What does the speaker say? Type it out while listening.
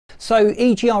So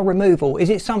EGR removal,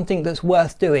 is it something that's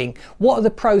worth doing? What are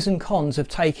the pros and cons of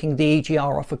taking the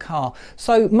EGR off a car?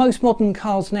 So most modern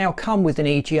cars now come with an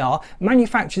EGR.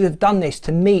 Manufacturers have done this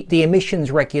to meet the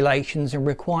emissions regulations and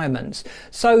requirements.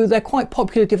 So they're quite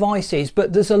popular devices,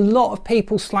 but there's a lot of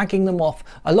people slagging them off.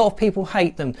 A lot of people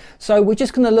hate them. So we're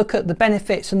just going to look at the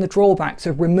benefits and the drawbacks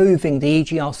of removing the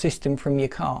EGR system from your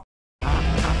car.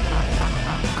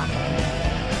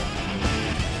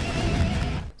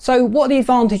 So what are the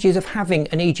advantages of having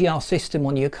an EGR system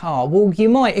on your car? Well, you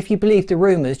might, if you believe the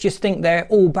rumours, just think they're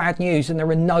all bad news and there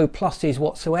are no pluses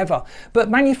whatsoever.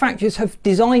 But manufacturers have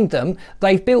designed them,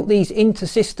 they've built these into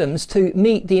systems to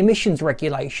meet the emissions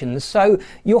regulations. So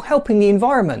you're helping the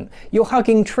environment, you're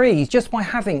hugging trees just by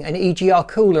having an EGR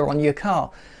cooler on your car.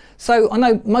 So I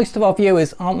know most of our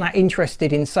viewers aren't that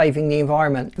interested in saving the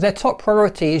environment. Their top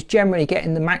priority is generally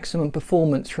getting the maximum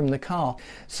performance from the car.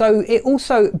 So it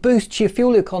also boosts your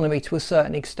fuel economy to a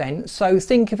certain extent. So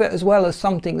think of it as well as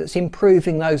something that's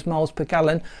improving those miles per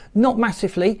gallon. Not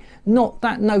massively, not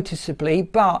that noticeably,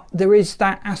 but there is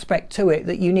that aspect to it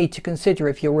that you need to consider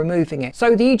if you're removing it.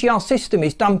 So the EGR system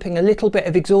is dumping a little bit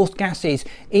of exhaust gases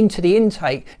into the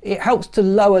intake. It helps to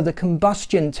lower the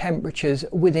combustion temperatures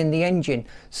within the engine.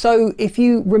 So if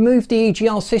you remove the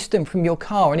EGR system from your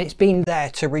car and it's been there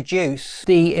to reduce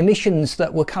the emissions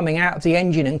that were coming out of the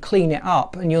engine and clean it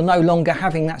up, and you're no longer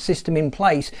having that system in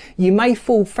place, you may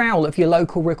fall foul of your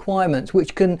local requirements,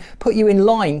 which can put you in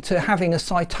line to having a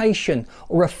citation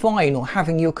or a fine or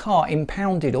having your car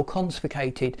impounded or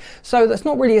confiscated. So that's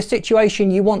not really a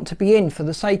situation you want to be in for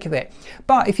the sake of it.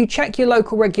 But if you check your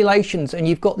local regulations and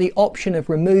you've got the option of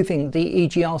removing the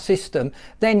EGR system,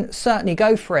 then certainly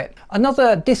go for it.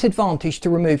 Another disadvantage to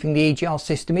removing the EGR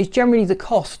system is generally the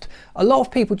cost. A lot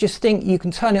of people just think you can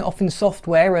turn it off in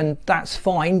software and that's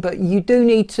fine, but you do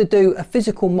need to do a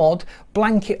physical mod,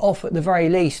 blank it off at the very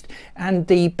least, and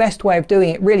the best way of doing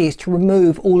it really is to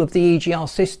remove all of the EGR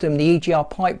system, the EGR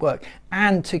pipework,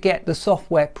 and to get the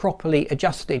software properly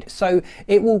adjusted. So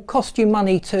it will cost you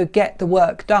money to get the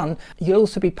work done. You'll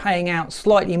also be paying out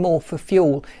slightly more for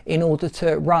fuel in order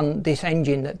to run this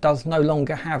engine that does no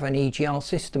longer have an EGR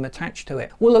system attached to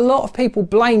it. Well, a lot of people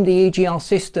blame the EGR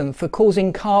system for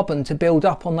causing carbon to build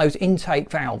up on those intake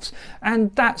valves,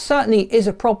 and that certainly is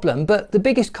a problem, but the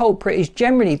biggest culprit is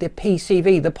generally the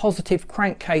PCV, the positive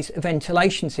crankcase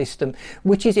ventilation system,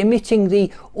 which is emitting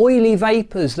the oily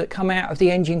vapours that come out of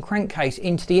the engine crankcase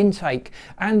into the intake,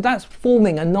 and that's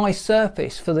forming a nice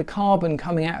surface for the carbon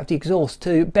coming out of the exhaust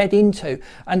to bed into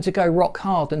and to go rock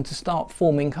hard and to start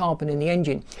forming carbon in the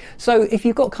engine. So if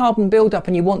you've got carbon buildup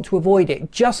and you want to avoid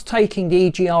it, just taking the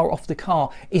EGR off the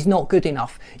car is not good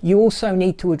enough. You also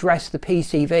need to address the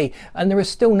PCV, and there are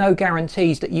still no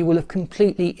guarantees that you will have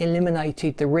completely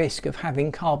eliminated the risk of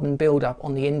having carbon buildup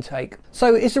on the intake.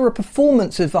 So is there a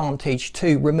performance advantage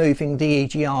to removing the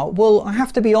EGR? Well, I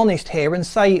have to be honest here and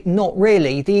say not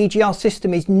really. The EGR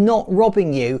system is not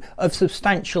robbing you of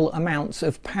substantial amounts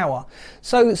of power.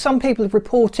 So some people have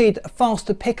reported a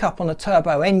faster pickup on a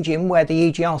turbo engine where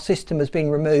the EGR system has been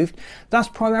removed. That's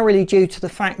primarily due to the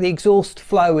fact the exhaust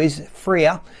flow is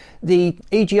freer. The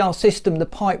EGR system, the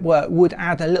pipework, would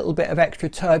add a little bit of extra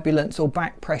turbulence or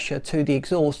back pressure to the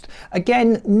exhaust.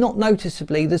 Again, not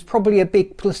noticeably. There's probably a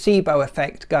big placebo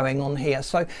effect going on here.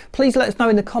 So please let us know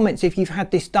in the comments if you've had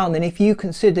this done and if you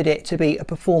considered it to be a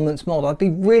performance mod. I'd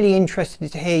be really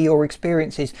interested to hear your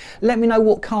experiences. Let me know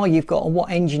what car you've got and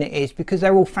what engine it is, because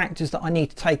they're all factors that I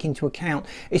need to take into account,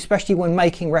 especially when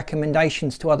making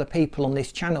recommendations to other people on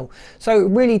this channel. So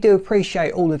really do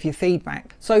appreciate all of your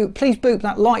feedback. So please boot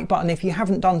that like button if you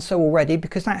haven't done so already,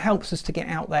 because that helps us to get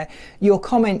out there. Your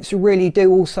comments really do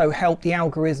also help the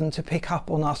algorithm to pick up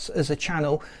on us as a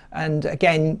channel, and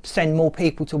again send more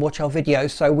people to watch our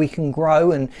videos so we can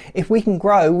grow, and if we can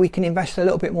grow we can invest a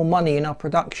little bit more money in our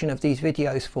production of these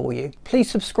videos for you. Please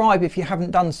subscribe if you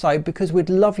haven't done so, because we'd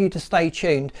love you to stay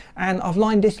tuned, and I've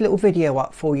lined this little video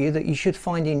up for you that you should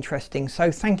find interesting.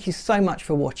 So thank you so much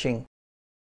for watching.